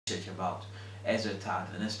research about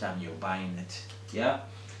Exotard the next time you're buying it. Yeah,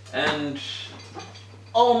 and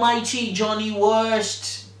Almighty Johnny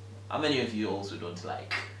West. How many of you also don't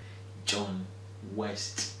like John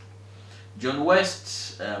West? John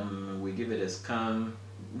West, we give it a scan.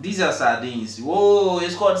 These are sardines. Whoa,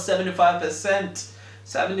 it's called 75%.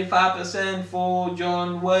 75% for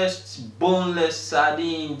John West's boneless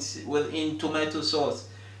sardines within tomato sauce.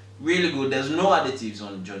 Really good. There's no additives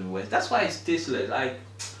on John West. That's why it's tasteless. Like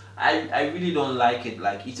I really don't like it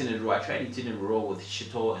like eating it raw. I tried eating it raw with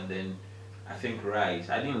shito and then I think rice.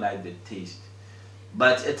 I didn't like the taste.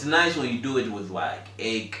 But it's nice when you do it with like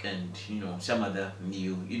egg and you know some other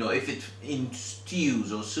meal. You know, if it's in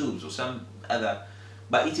stews or soups or some other.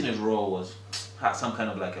 But eating it raw had some kind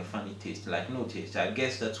of like a funny taste, like no taste. I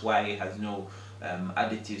guess that's why it has no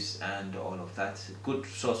additives and all of that. Good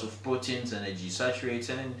source of proteins, energy,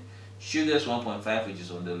 saturated, and sugar's 1.5, which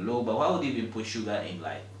is on the low. But why would you even put sugar in,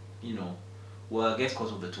 like, you know? Well, I guess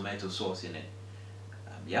because of the tomato sauce in it.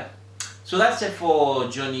 Yeah. So that's it for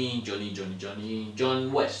John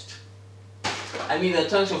West. I mean, there are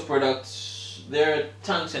tons of products. There are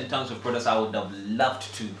tons and tons of products I would have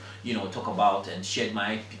loved to, you know, talk about and share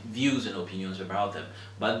my views and opinions about them.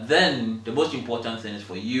 But then the most important thing is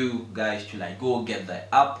for you guys to like go get the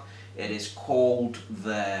app. It is called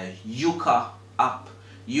the Yuka app.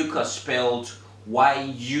 Yuka spelled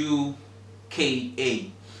Y-U-K-A.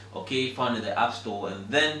 Okay, found in the App Store and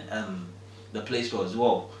then the Play Store as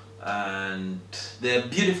well. And the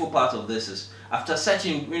beautiful part of this is after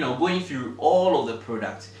searching, you know, going through all of the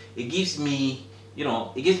products, it gives me, you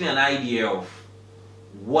know, it gives me an idea of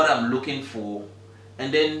what I'm looking for,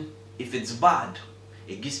 and then if it's bad,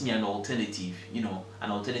 it gives me an alternative, you know,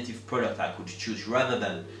 an alternative product I could choose rather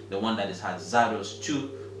than the one that is hazardous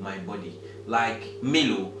to my body. Like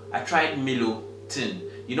Milo, I tried Milo tin.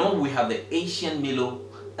 You know, we have the Asian Milo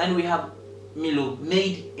and we have Milo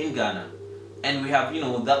made in Ghana, and we have, you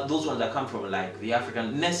know, those ones that come from like the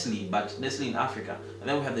African Nestle, but Nestle in Africa, and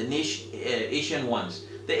then we have the Asian ones.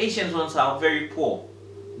 The Asian ones are very poor,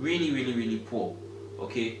 really poor.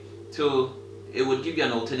 Okay, so it would give you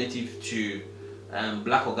an alternative to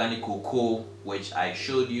black organic cocoa, which I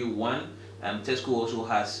showed you one. Tesco also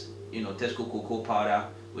has, you know, Tesco cocoa powder,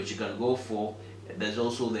 which you can go for. There's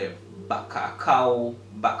also the Bacacao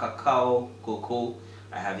cocoa.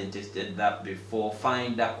 I haven't tested that before.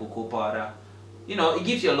 Find that cocoa powder. You know, it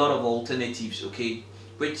gives you a lot of alternatives, okay,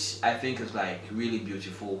 which I think is like really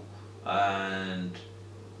beautiful. And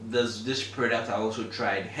there's this product I also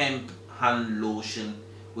tried, hemp hand lotion,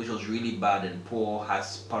 which was really bad and poor,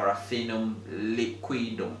 has paraffinum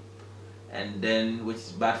liquidum, and then which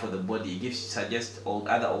is bad for the body. It suggests all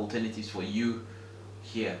other alternatives for you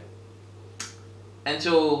here. And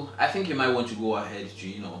so I think you might want to go ahead to,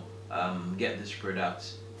 you know, get this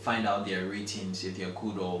product, find out their ratings, if they're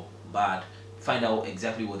good or bad, find out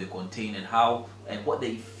exactly what they contain and how and what the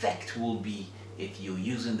effect will be if you're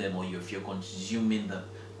using them or if you're consuming them.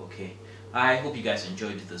 Okay, I hope you guys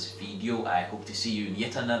enjoyed this video. I hope to see you in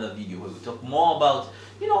yet another video where we talk more about,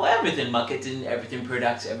 you know, everything marketing, everything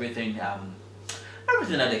products, everything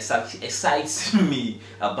everything that excites me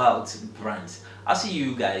about brands. I'll see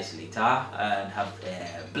you guys later and have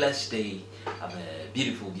a blessed day. Have a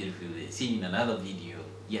beautiful day. See you in another video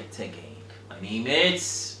yet again. My name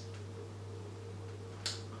is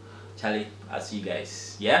Charlie. I'll see you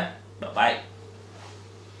guys. Yeah, bye bye.